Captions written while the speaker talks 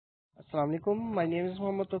Assalamualaikum. My name is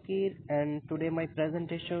Muhammad Tokir and today my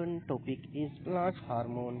presentation topic is plant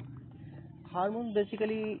hormone. Hormone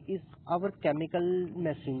basically is our chemical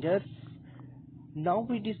messengers. Now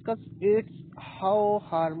we discuss its how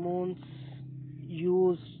hormones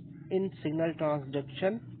use in signal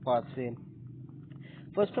transduction pathway.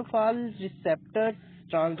 First of all, receptors,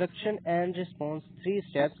 transduction and response, three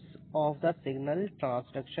steps of the signal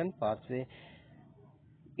transduction pathway.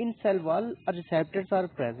 In cell wall, receptors are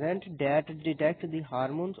present that detect the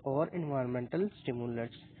hormones or environmental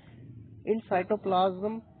stimulants. In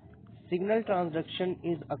cytoplasm, signal transduction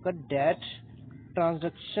is occurred that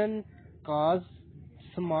transduction cause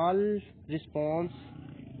small response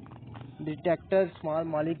detector small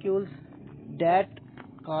molecules that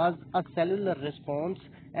cause a cellular response,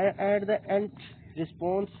 and at the end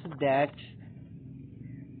response that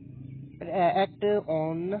act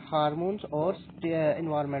on hormones or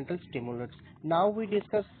environmental stimulants. Now we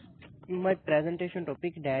discuss my presentation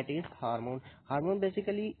topic, that is hormone. Hormone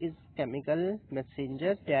basically is chemical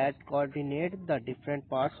messenger that coordinate the different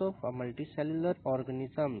parts of a multicellular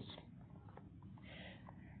organisms.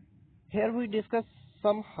 Here we discuss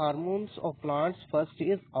some hormones of plants. First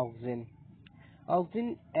is auxin.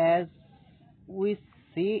 Auxin, as we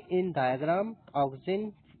see in diagram,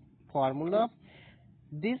 auxin formula.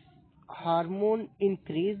 This hormone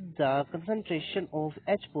increases the concentration of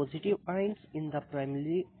H positive ions in the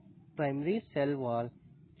primary cell wall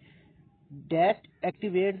that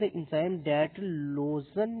activate the enzyme that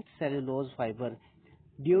loosen cellulose fiber.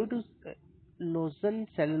 Due to loosen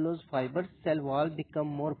cellulose fiber, cell wall become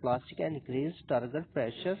more plastic and increase target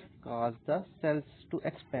pressure cause the cells to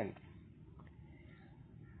expand.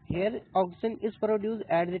 Here auxin is produced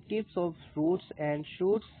at the tips of roots and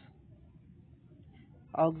shoots.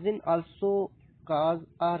 Auxin also cause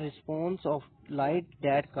a response of light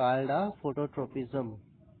that called a phototropism.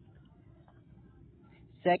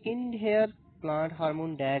 Second here plant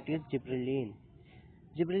hormone, that is gibberellin.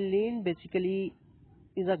 Gibberellin basically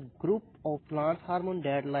is a group of plant hormone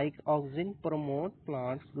that like auxin promote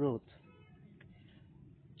plant growth.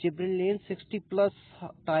 Gibberellin, 60 plus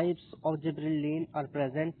types of gibberellin are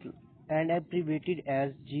present and abbreviated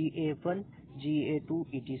as GA1, GA2,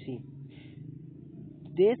 etc.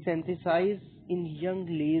 They synthesize in young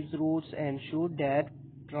leaves, roots and shoots that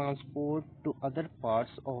transport to other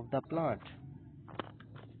parts of the plant.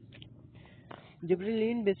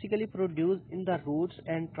 Gibberellin basically produced in the roots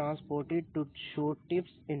and transported to shoot tips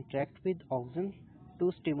interact with auxin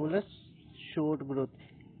to stimulate shoot growth.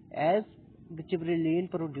 As the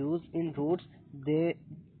gibberellin produced in roots, they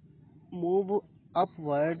move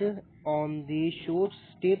upward on the shoot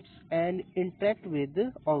tips and interact with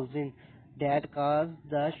auxin that cause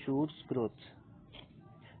the shoot's growth.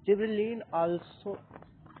 Gibberellin also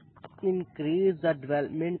increase the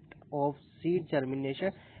development of seed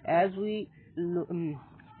germination, as we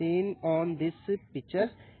seen on this picture.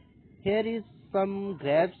 Here is some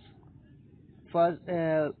grapes. First,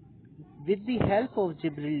 with the help of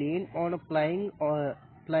gibberellin, on applying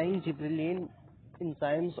gibberellin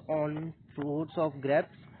enzymes on fruits of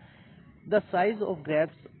grapes, the size of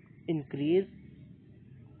grapes increase.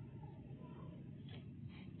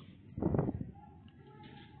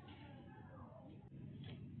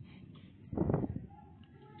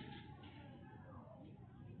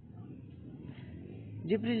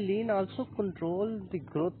 Gibberellin also control the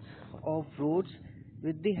growth of roots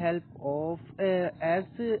with the help of as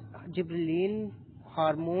gibberellin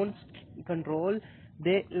hormones control,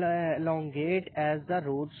 they elongate as the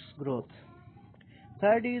roots growth.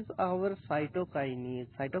 Third is our cytokinase.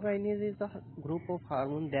 Cytokinase is a group of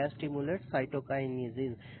hormones that stimulates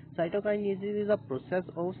cytokinesis. Cytokinesis is a process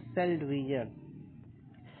of cell division.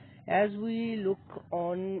 As we look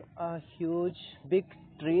on a huge big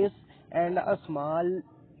trees and a small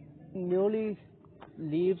newly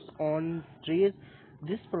leaves on trees,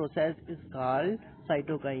 this process is called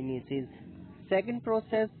cytokinesis. Second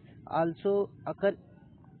process also occur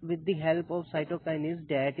with the help of cytokinase,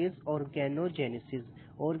 that is organogenesis.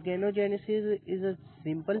 Organogenesis is a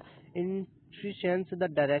simple intuitions the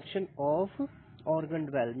direction of organ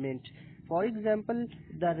development. For example,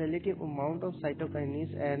 the relative amount of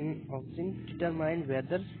cytokinase and auxin determine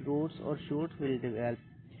whether roots or shoots will develop.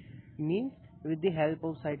 Means with the help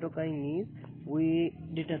of cytokinase we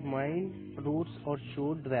determine roots or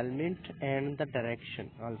shoot development and the direction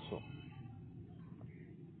also.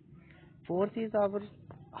 Fourth is our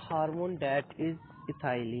hormone, that is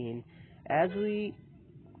ethylene. As we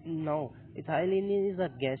know, ethylene is a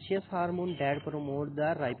gaseous hormone that promotes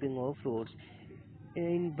the ripening of fruits.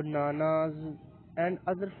 In bananas and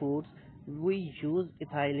other fruits, We use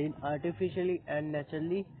ethylene artificially and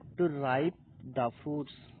naturally to ripe the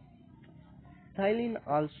fruits. Ethylene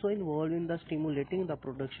also involved in the stimulating the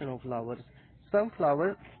production of flowers. Some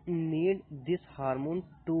flowers need this hormone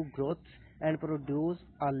to grow and produce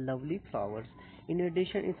a lovely flowers. In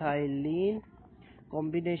addition, ethylene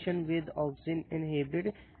combination with oxygen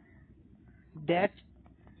inhibit that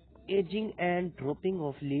aging and dropping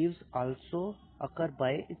of leaves also occur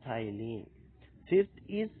by ethylene. Fifth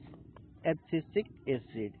is abscisic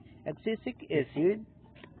acid. Abscisic acid,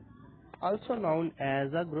 also known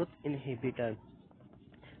as a growth inhibitor,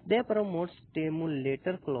 they promote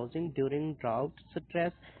stimulator closing during drought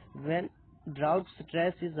stress. When drought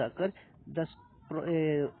stress is occur, the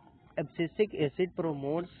abscisic acid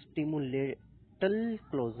promotes stimulatal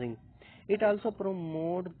closing. It also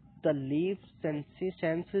promotes the leaf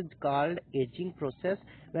sense called aging process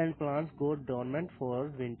when plants go dormant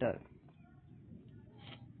for winter.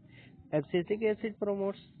 Abscisic acid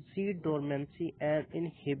promotes seed dormancy and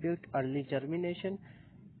inhibits early germination.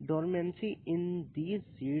 Dormancy in these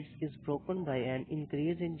seeds is broken by an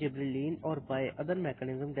increase in gibberellin or by other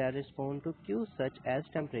mechanisms that respond to cues such as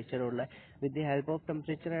temperature or light. With the help of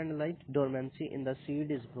temperature and light, dormancy in the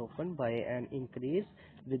seed is broken by an increase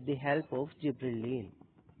with the help of gibberellin.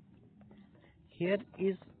 Here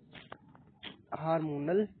is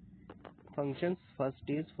hormonal functions. First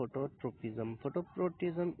is phototropism.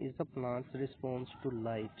 Phototropism is the plant's response to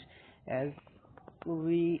light. As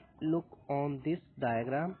we look on this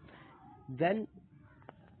diagram, when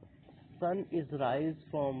sun is rise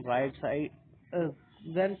from right side, uh,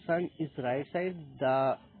 when sun is right side,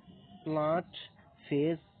 the plant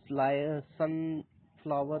face like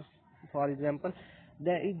sunflower, for example,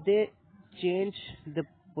 they change the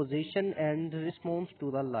position and response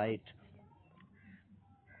to the light.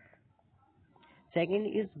 Second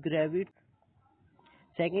is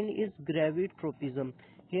gravitropism.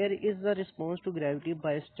 Here is the response to gravity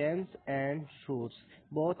by stems and shoots.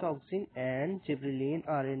 Both oxygen and gibberellin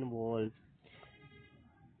are involved.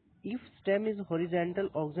 If stem is horizontal,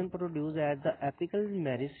 oxygen produced at the apical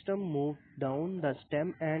meristem move down the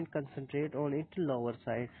stem and concentrate on its lower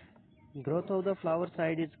side. Growth of the flower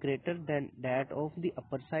side is greater than that of the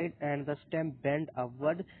upper side and the stem bend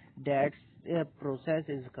upward. That process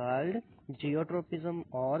is called geotropism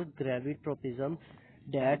or gravitropism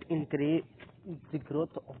that increase the growth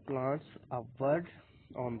of plants upward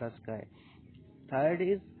on the sky. Third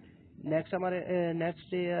is next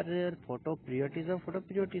year photoperiodism.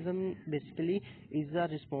 Photoperiodism basically is the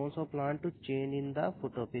response of plant to change in the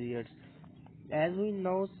photoperiods. As we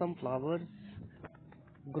know, some flowers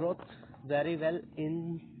grow very well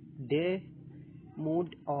in day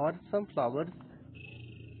mood, or some flowers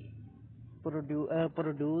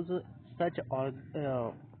produce such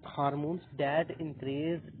hormones that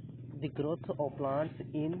increase the growth of plants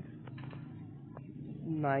in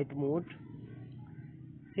night mode.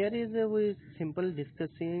 Here is a we simple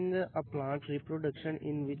discussing a plant reproduction,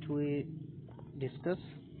 in which we discuss.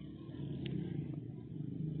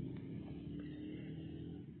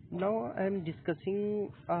 Now I am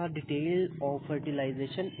discussing a detail of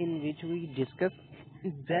fertilization, in which we discuss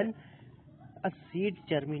when a seed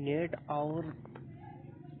germinate, our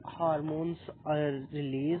hormones are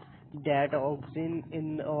released, that oxygen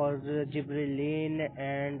in or gibberellin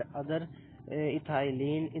and other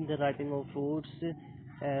ethylene in the ripening of fruits,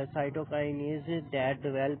 cytokinase that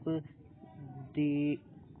develop the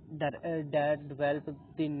that develop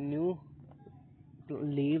the new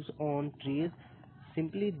leaves on trees.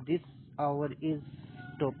 Simply this hour is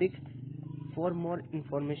topic. For more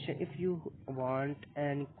information, if you want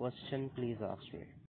any question, please ask me.